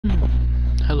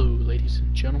ladies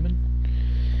and gentlemen.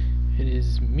 It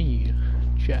is me,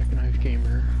 JackKnife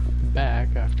Gamer,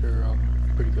 back after a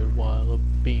pretty good while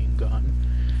of being gone,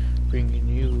 bringing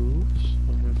you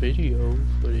some video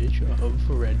footage of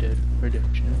Red Dead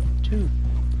Redemption 2.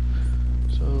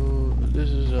 So this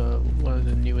is one of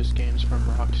the newest games from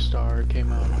Rockstar. It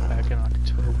came out back in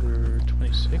October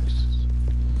 26th.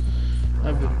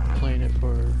 I've been playing it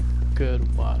for a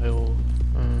good while.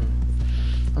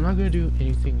 I'm not gonna do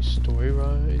anything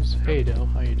story-wise. Hey Del,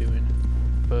 how you doing?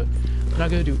 But I'm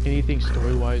not gonna do anything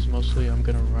story-wise. Mostly I'm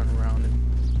gonna run around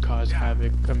and cause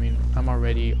havoc. I mean, I'm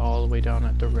already all the way down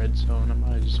at the red zone. I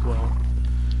might as well.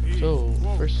 So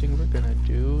first thing we're gonna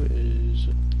do is,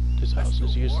 this house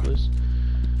is useless.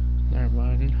 Never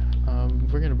mind.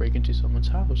 We're gonna break into someone's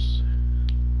house.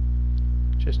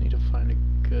 Just need to find a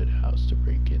good house to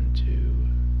break into.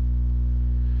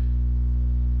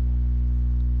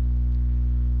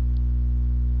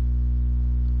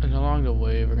 And along the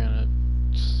way, we're gonna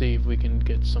see if we can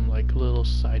get some like little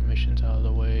side missions out of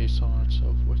the way, so on and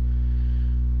so forth.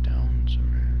 Downs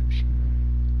around.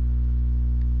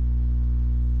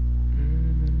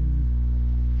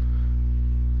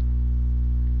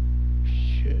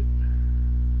 Shit.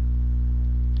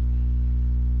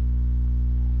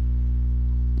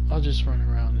 I'll just run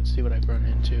around and see what I run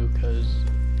into, cause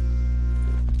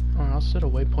I'll set a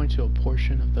waypoint to a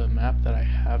portion of the map that I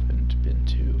haven't been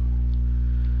to.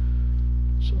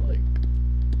 So like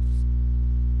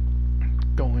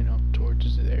going up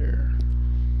towards there,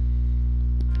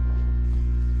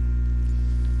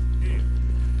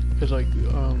 because like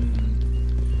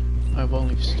I've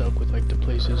only stuck with like the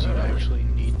places you actually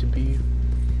need to be,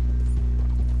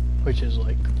 which is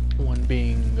like one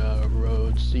being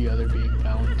Rhodes, the other being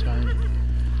Valentine.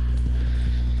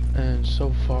 And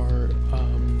so far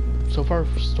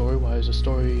story-wise, the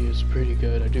story is pretty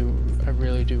good. I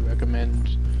really do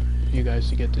recommend you guys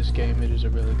to get this game. It is a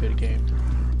really good game.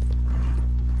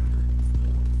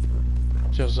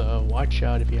 Just watch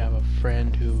out if you have a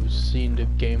friend who's seen the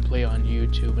gameplay on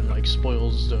YouTube and like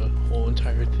spoils the whole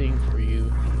entire thing for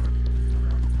you.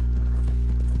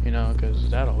 You know, because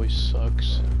that always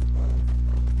sucks.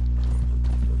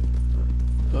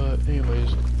 But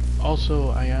anyways,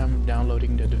 also I am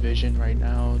downloading The Division right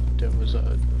now. There's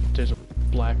a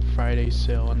Black Friday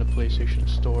sale on the PlayStation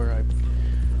Store.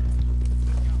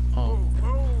 Oh.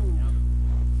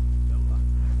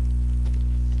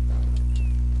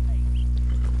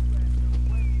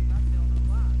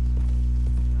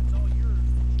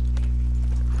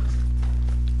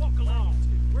 Walk along.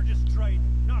 We're just trading,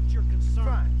 not your concern.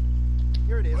 Fine.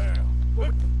 Here it is.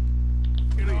 Well,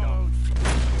 get it on.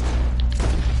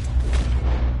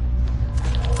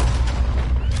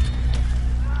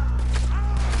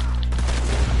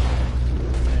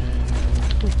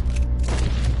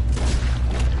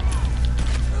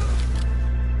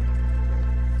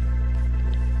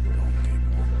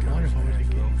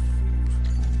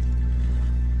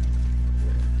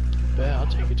 I'll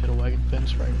take you to the wagon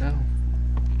fence right now.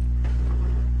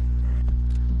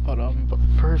 But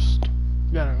first,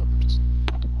 gotta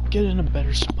get in a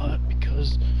better spot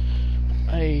because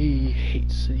I hate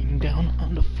sitting down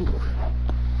on the floor.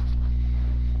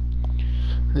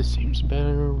 This seems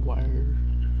better.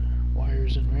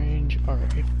 Wires in range.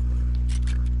 Alright.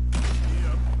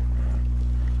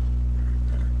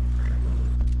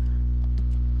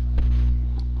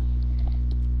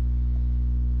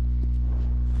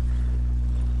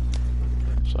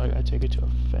 So I gotta take it to a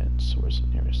fence. Where's the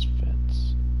nearest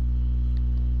fence?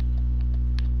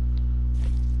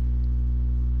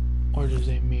 Or does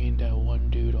they mean that one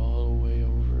dude all the way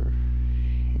over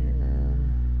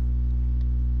here?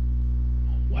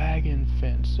 Wagon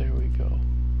fence, there we go.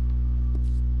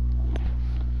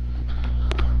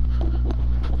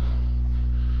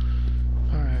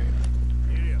 Alright.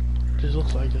 This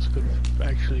looks like this could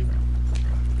actually...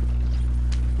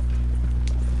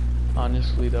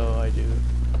 Honestly though,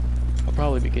 I'll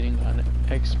probably be getting on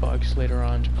Xbox later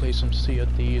on to play some Sea of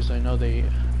Thieves. I know they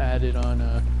added on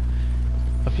a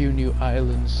few new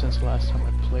islands since the last time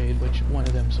I played, which one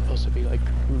of them is supposed to be like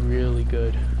really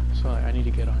good. So I need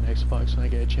to get on Xbox when I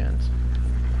get a chance.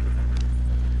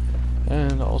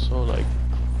 And also like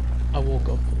I woke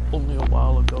up only a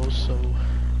while ago, so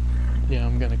yeah,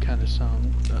 I'm gonna kind of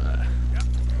sound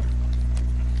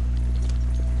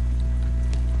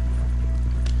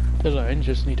because I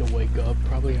just need to wake up.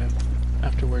 Probably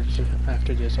afterwards,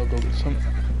 after this, I'll go get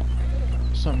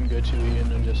something good to eat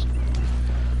and then just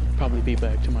probably be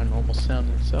back to my normal sound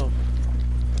itself.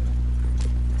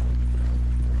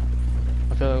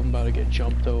 I feel like I'm about to get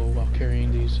jumped though while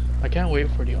carrying these. I can't wait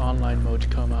for the online mode to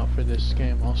come out for this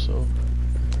game also.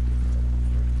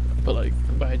 But like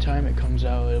by the time it comes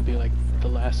out, it'll be like the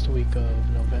last week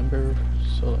of November.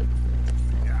 So like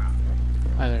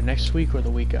either next week or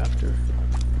the week after.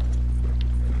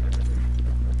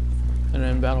 And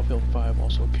then Battlefield 5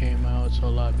 also came out, so a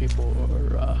lot of people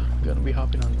are gonna be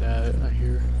hopping on that. I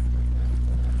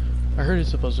heard it's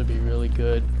supposed to be really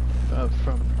good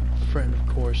from a friend, of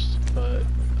course. But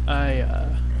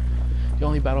the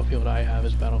only Battlefield I have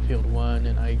is Battlefield 1,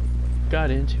 and I got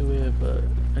into it, but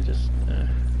I just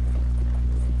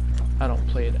I don't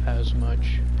play it as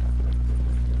much.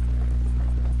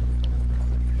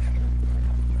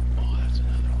 Oh, that's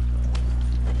another one.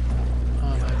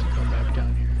 I have to come back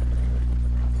down here.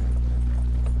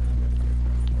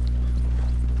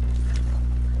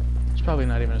 It's probably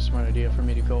not even a smart idea for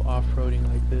me to go off-roading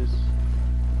like this.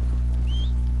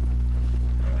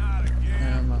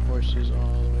 And my horse is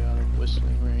all the way out of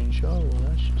whistling range. Oh, well,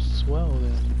 that's just swell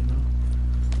then, you know.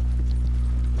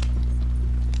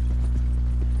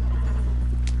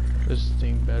 This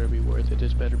thing better be worth it.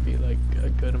 This better be like a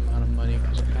good amount of money,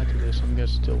 because after this, I'm gonna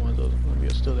steal one of those. I'm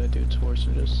gonna steal that dude's horse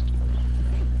and just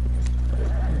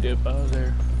dip out of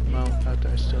there. Mount after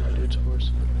I steal that dude's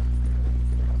horse.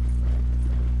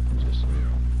 And just,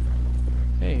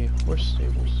 hey, horse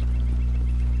stables.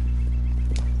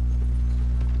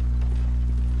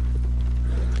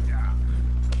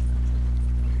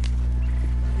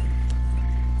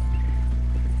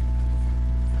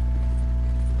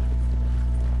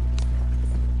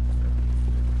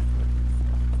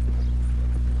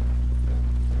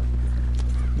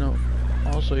 No,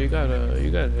 also you gotta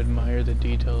admire the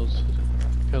details,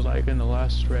 because like in the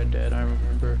last Red Dead, I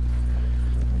remember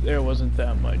there wasn't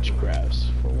that much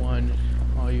grass. For one,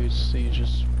 all you see is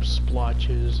just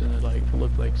splotches, and it like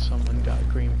looked like someone got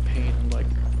green paint and like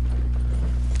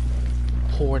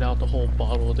poured out the whole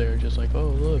bottle there, just like, oh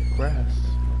look, grass.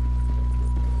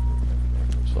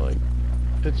 So like,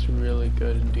 it's really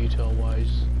good in detail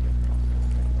wise.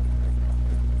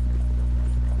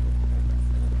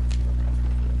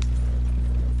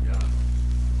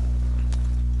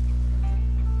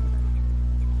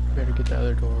 Better get the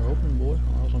other door open, boy,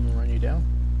 or else I'm gonna run you down.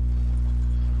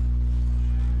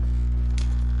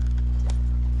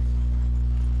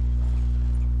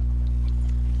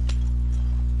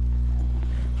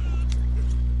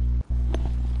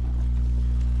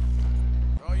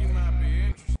 Oh, you might be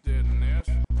interested in this.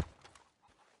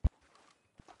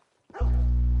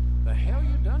 The hell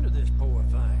you done to this poor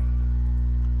thing?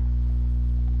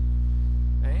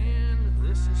 And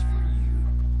this is for you.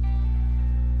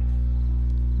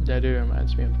 That dude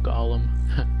reminds me of Gollum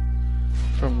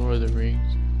from Lord of the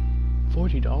Rings.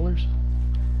 $40?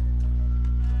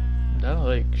 That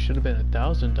like should have been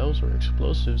 1,000. Those were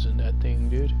explosives in that thing,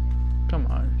 dude. Come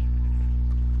on.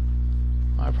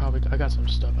 I got some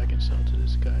stuff I can sell to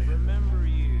this guy. Remember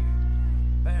you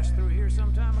passed through here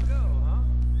some time ago, huh?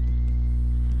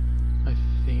 I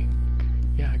think,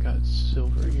 yeah, I got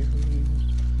silver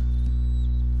earrings.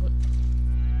 What?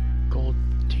 Gold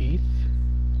teeth?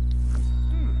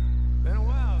 Been a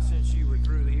while since you were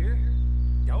through here.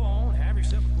 Go on, have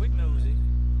yourself a quick nosy.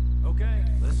 Okay,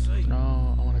 let's see.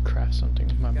 No, I want to craft something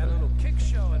with my Got a brother. little kick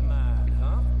show in mind,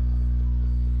 huh?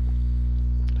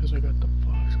 Because I got the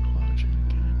fox crouching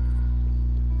again.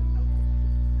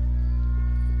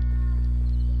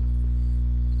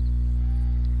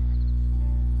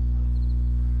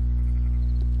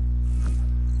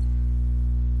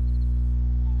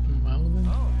 Well then,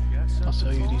 Oh, you got something I'll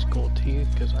sell you for these me? gold teeth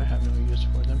because I have no use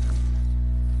for them.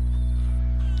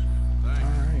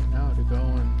 Alright, now to go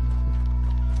and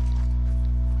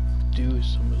do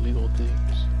some illegal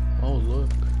things. Oh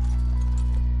look.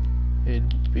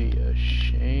 It'd be a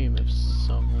shame if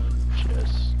someone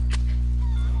just...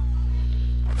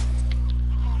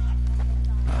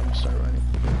 I'm gonna start running.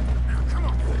 Come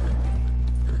on.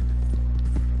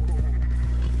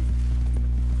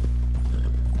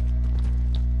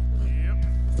 Yep.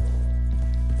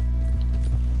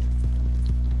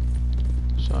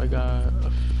 So I got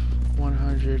a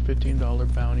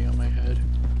 $115 bounty on my head.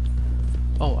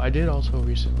 Oh, I did also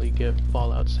recently get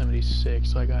Fallout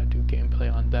 76, so I gotta do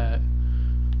gameplay on that.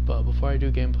 But before I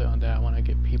do gameplay on that, I want to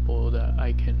get people that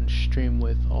I can stream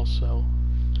with also.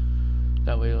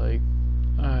 That way, like,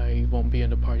 I won't be in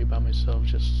the party by myself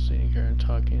just sitting here and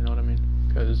talking, you know what I mean?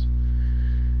 Because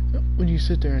when you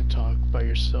sit there and talk by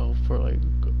yourself for like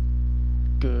a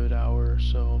good hour or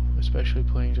so, especially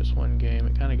playing just one game,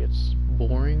 it kind of gets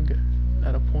boring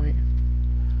at a point.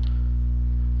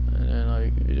 And then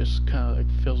like it just kind of like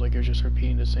feels like you're just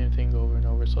repeating the same thing over and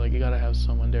over. So like you gotta have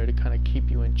someone there to kind of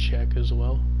keep you in check as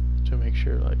well, to make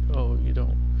sure like, oh, you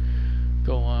don't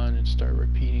go on and start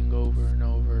repeating over and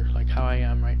over like how I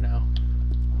am right now.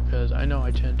 because I know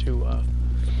I tend to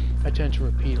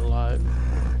repeat a lot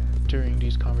during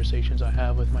these conversations I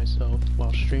have with myself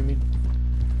while streaming.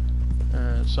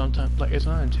 Sometimes, like, it's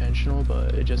not intentional,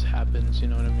 but it just happens, you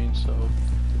know what I mean? So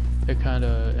it kind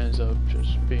of ends up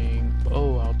just being,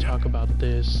 oh, I'll talk about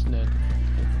this, and then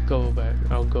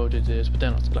I'll go to this, but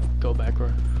then I'll like go back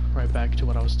right back to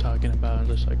what I was talking about and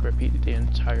just like repeat the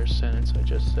entire sentence I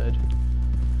just said.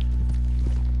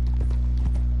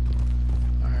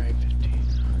 Alright,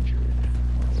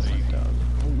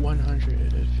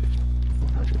 1,500,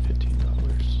 $115.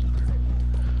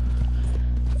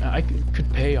 I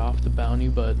could pay off the bounty,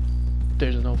 but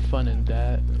there's no fun in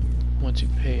that once you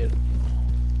pay it.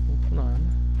 Hold on.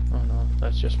 Oh no,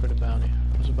 that's just for the bounty.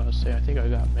 I was about to say, I think I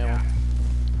got mail.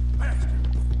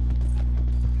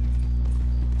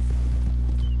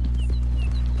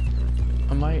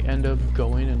 I might end up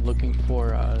going and looking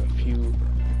for a few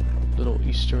little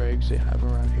Easter eggs they have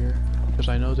around here, because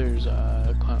I know there's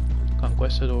a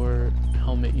Conquistador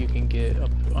helmet you can get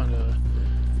up on the,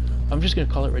 I'm just gonna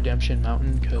call it Redemption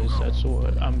Mountain because that's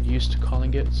what I'm used to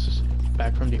calling it,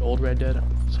 back from the old Red Dead.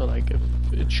 So like if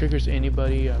it triggers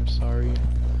anybody, I'm sorry.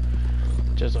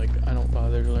 Just like I don't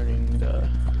bother learning the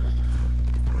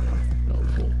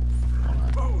hold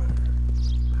on.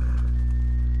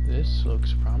 This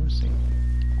looks promising.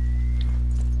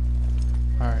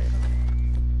 Alright.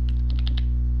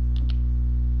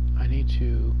 I need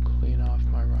to clean off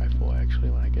my rifle actually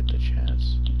when I get the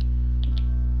chance.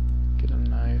 Get a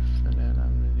knife, and then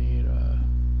I'm gonna need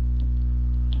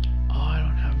oh, I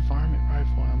don't have varmint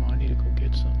rifle ammo. I need to go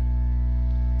get some.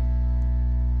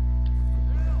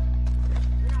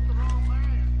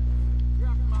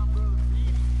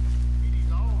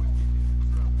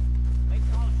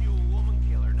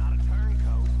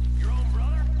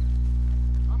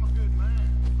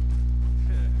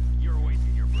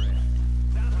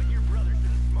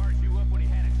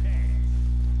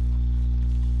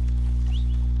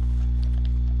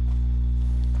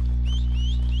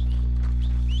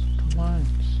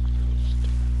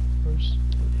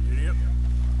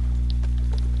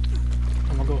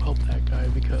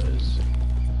 Because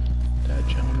that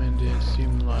gentleman did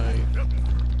seem like,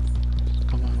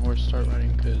 come on, horse, start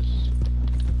running, because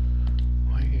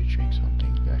why don't you drink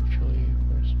something actually?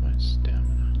 Where's my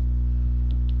stamina?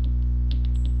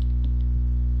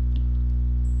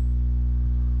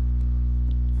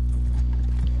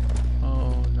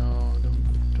 Oh no,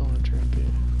 don't drink it.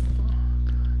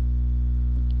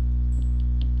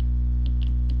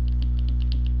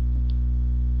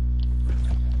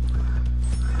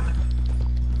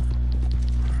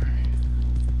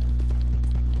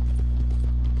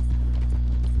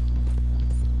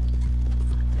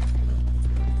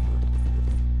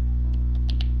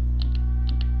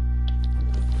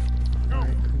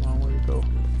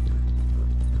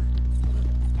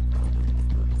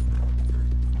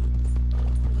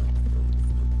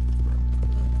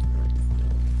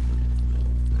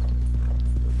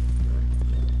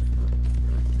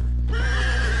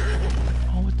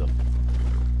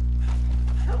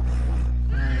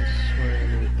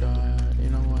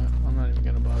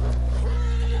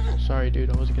 Sorry dude,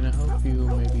 I was gonna help you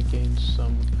maybe gain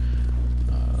some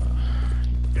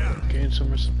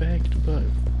respect, but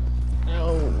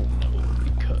no,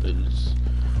 because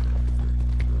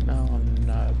now I'm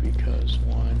not, because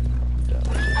one, that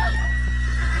was just,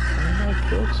 I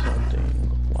killed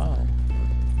something. Wow,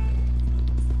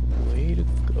 way to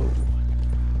go.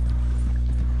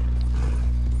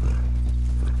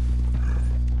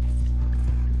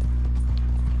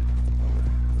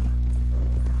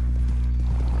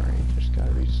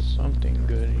 Something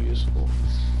good and useful.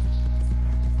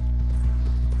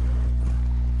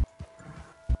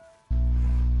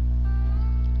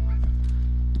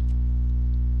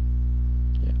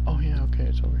 Yeah. Oh yeah, okay,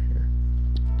 it's over here.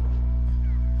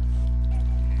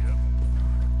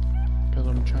 Because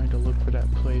I'm trying to look for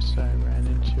that place that I ran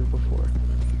into before.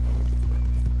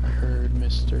 I heard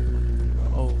Mr.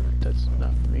 Oh, that's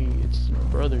not me, it's my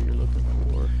brother you're looking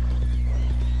for.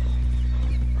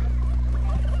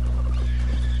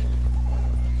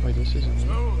 Wait, this isn't it.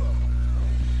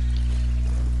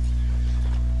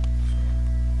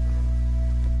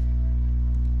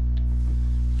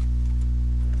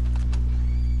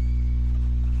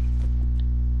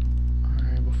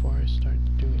 Alright, before I start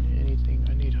doing anything,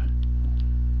 I need to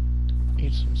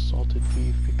eat some salted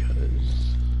beef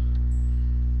because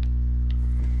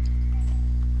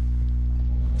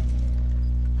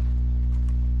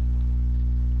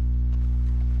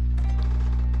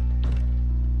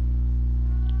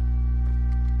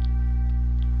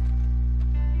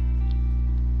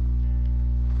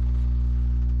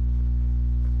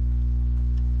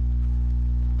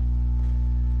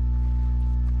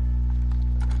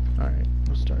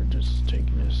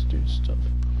dude's stuff.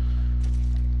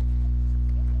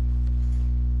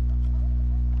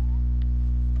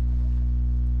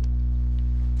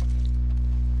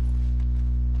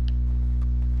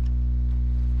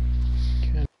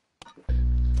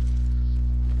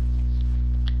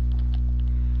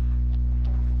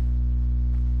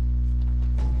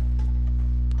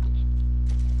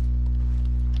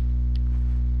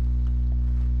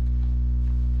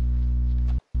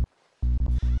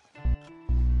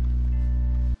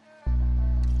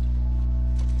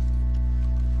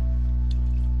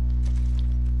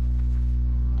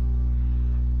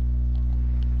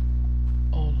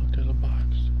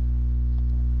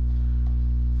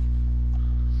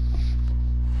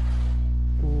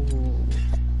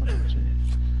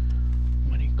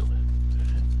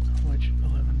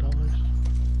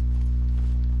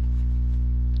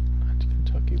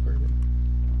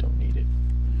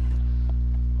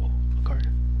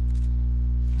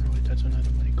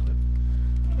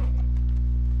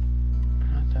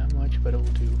 But it'll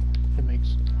do. It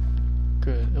makes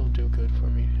good. It'll do good for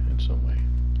me in some way.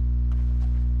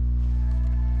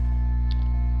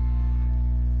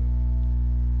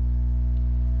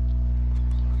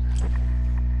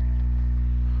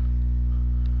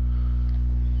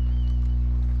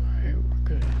 Alright, we're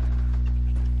good.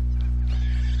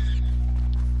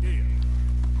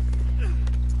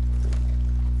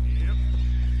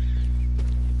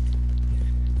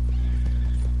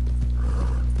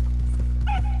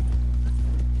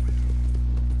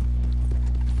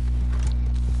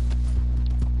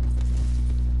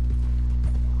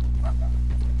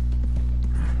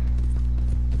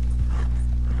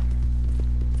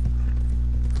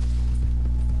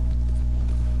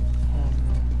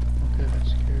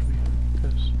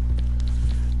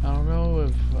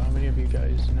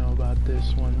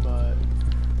 This one, but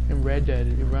in Red Dead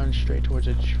it runs straight towards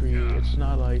a tree. It's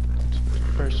not like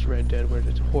first Red Dead where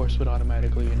the horse would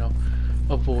automatically, you know,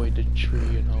 avoid the tree,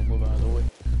 you know, move out of the way.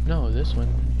 No, this one,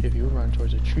 if you run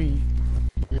towards a tree,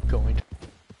 you're going to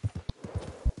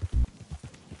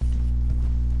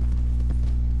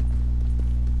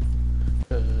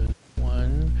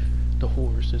one, the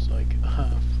horse is like,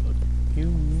 fuck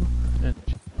you, and it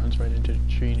runs right into the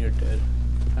tree and you're dead.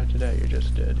 After that, you're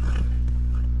just dead.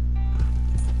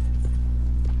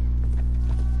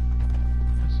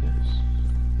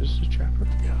 Is this a trapper?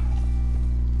 Yeah.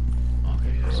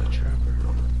 Okay, that's a trapper.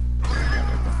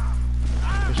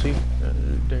 You see?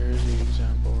 There's the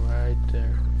example right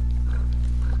there.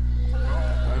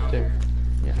 Right there.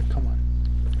 Yeah, come on.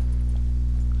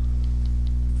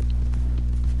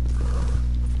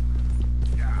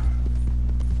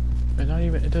 And not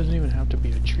even, it doesn't even have to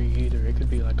be a tree either. It could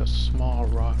be like a small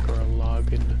rock or a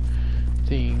log in the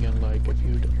thing, and like if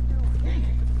you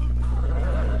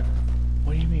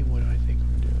what do you mean, what do I think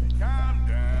I'm doing? Calm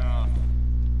down.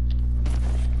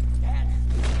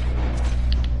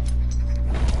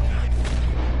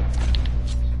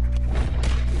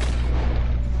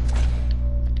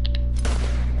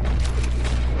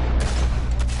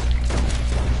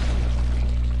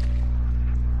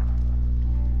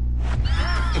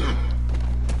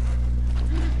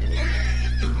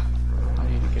 I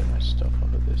need to get my stuff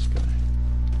off of this guy.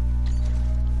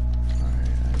 Alright,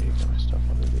 I need to get my stuff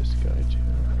off of this guy too.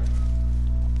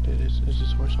 Is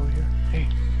this horse over here? Hey!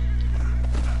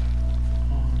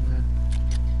 Oh man.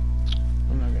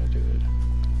 I'm not gonna do it.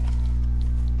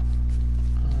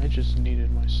 I just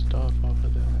needed my stuff off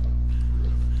of them.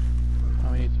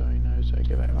 How many throwing knives did I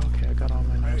get back? Okay, I got all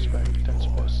my knives back. That's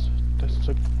best. That's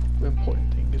the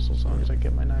important thing, is as long as I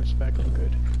get my knives back, I'm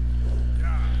good.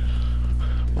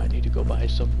 Might need to go buy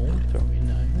some more throwing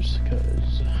knives,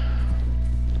 because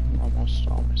almost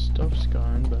all my stuff's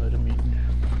gone, but I mean,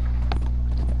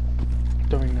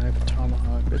 throwing knife,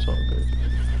 tomahawk, it's all good.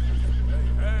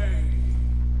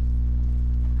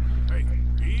 Hey,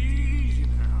 easy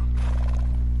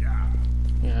now.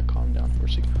 Yeah, calm down,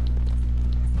 horsey.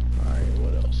 Alright,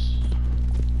 what else?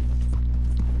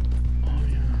 Oh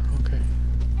yeah, okay.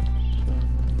 So,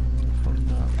 if I'm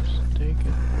not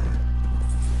mistaken,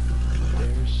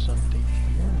 there's something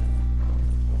here.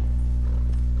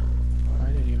 I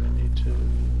didn't even need to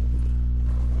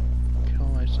kill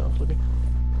myself. Look at.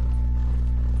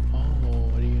 Oh,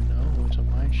 what do you know? It's a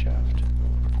mine shaft.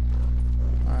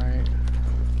 Alright.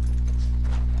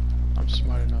 I'm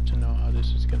smart enough to know how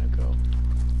this is gonna go.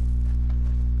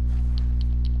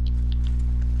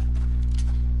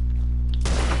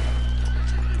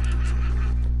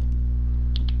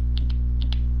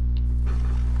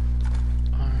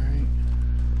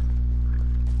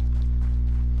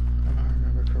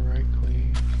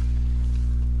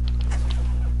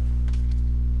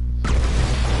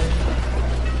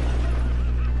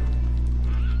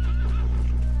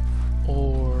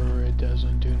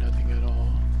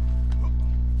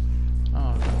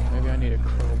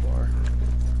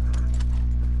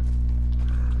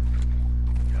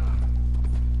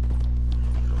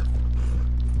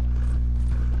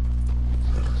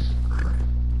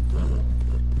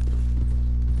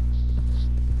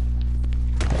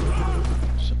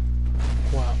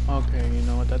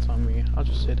 I'll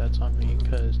just say that's on me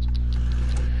because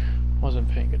I wasn't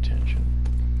paying attention.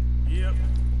 Yep.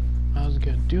 I was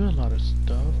gonna do a lot of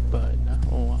stuff, but now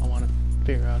I want to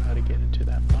figure out how to get into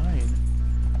that mine.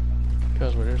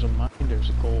 Because where there's a mine,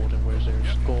 there's gold, and where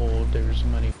there's gold, there's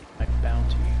money like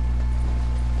bounty.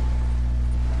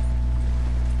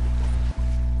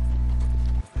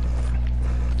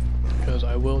 Because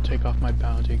I will take off my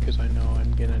bounty because I know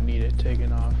I'm gonna need it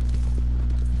taken off.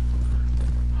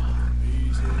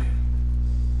 Easy.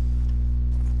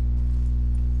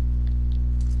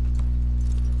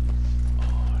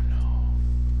 Oh no.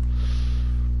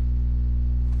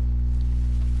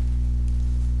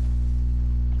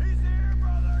 He's here,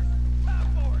 brothers! Time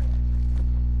for it!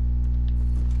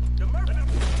 The Murphy...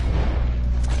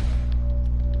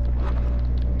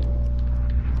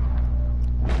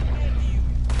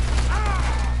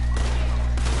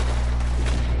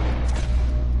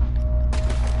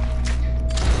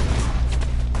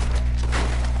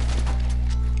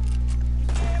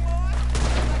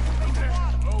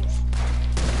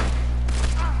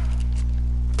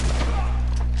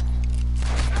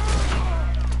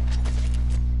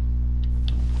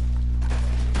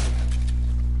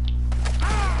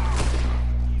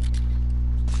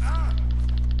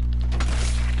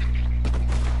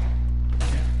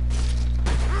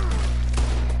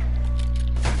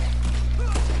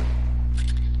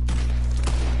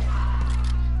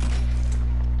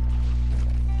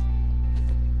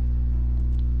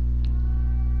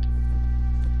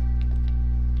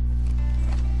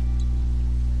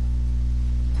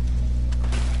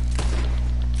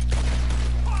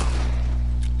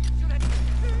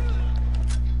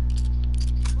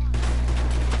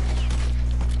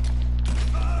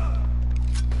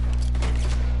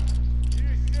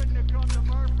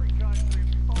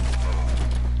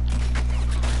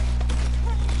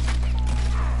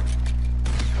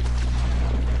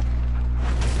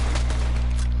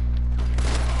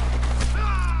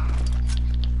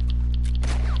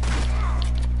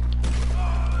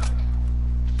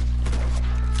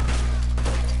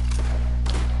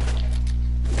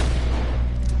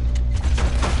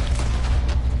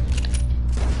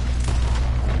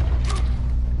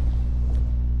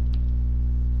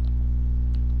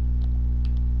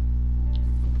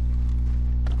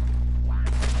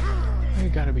 You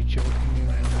gotta be joking me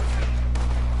right now.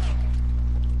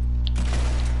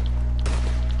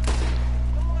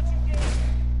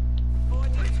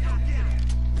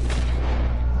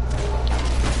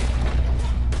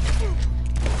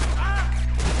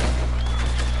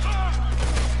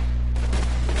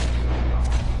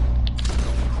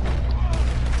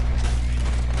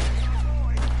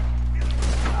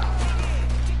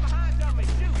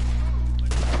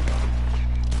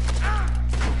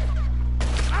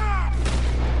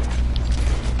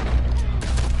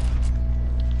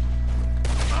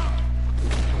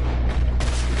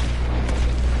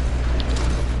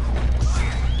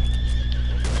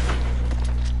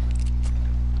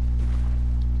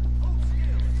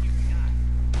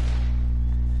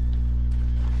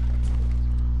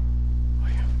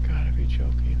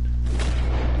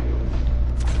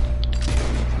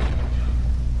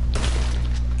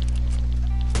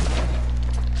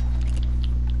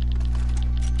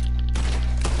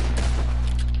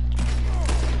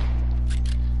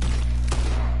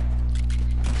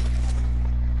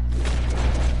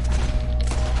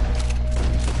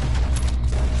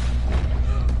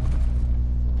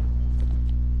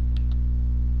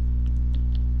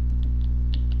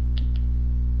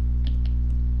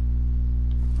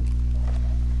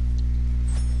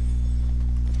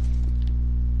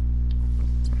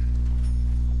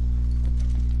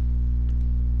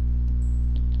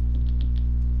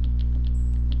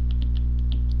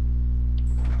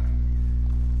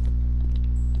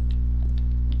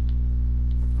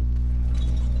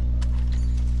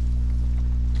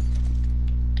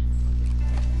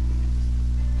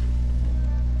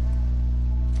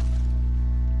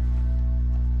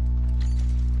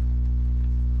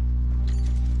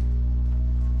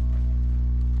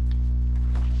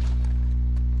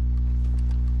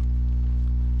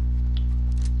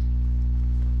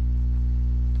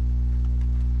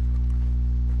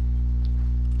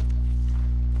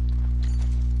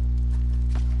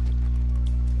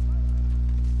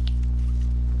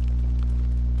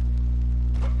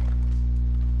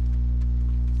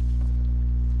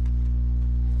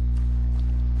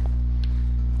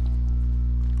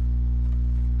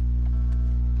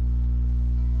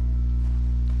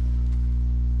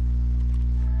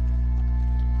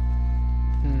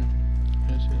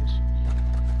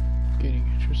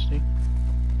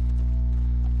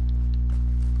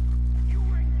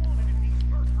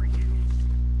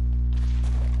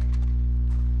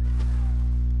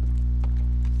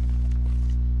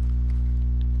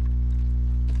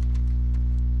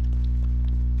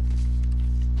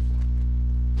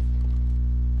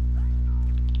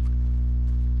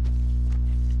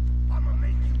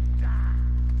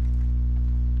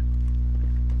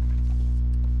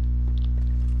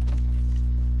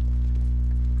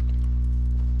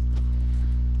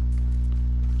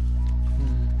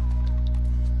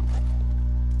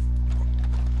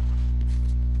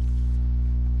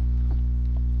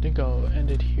 think I'll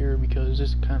end it here because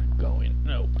it's kind of going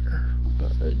nowhere.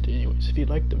 But anyways, if you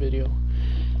liked the video,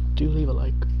 do leave a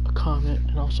like, a comment,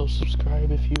 and also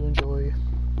subscribe if you enjoy.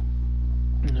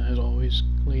 And as always,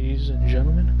 ladies and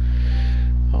gentlemen,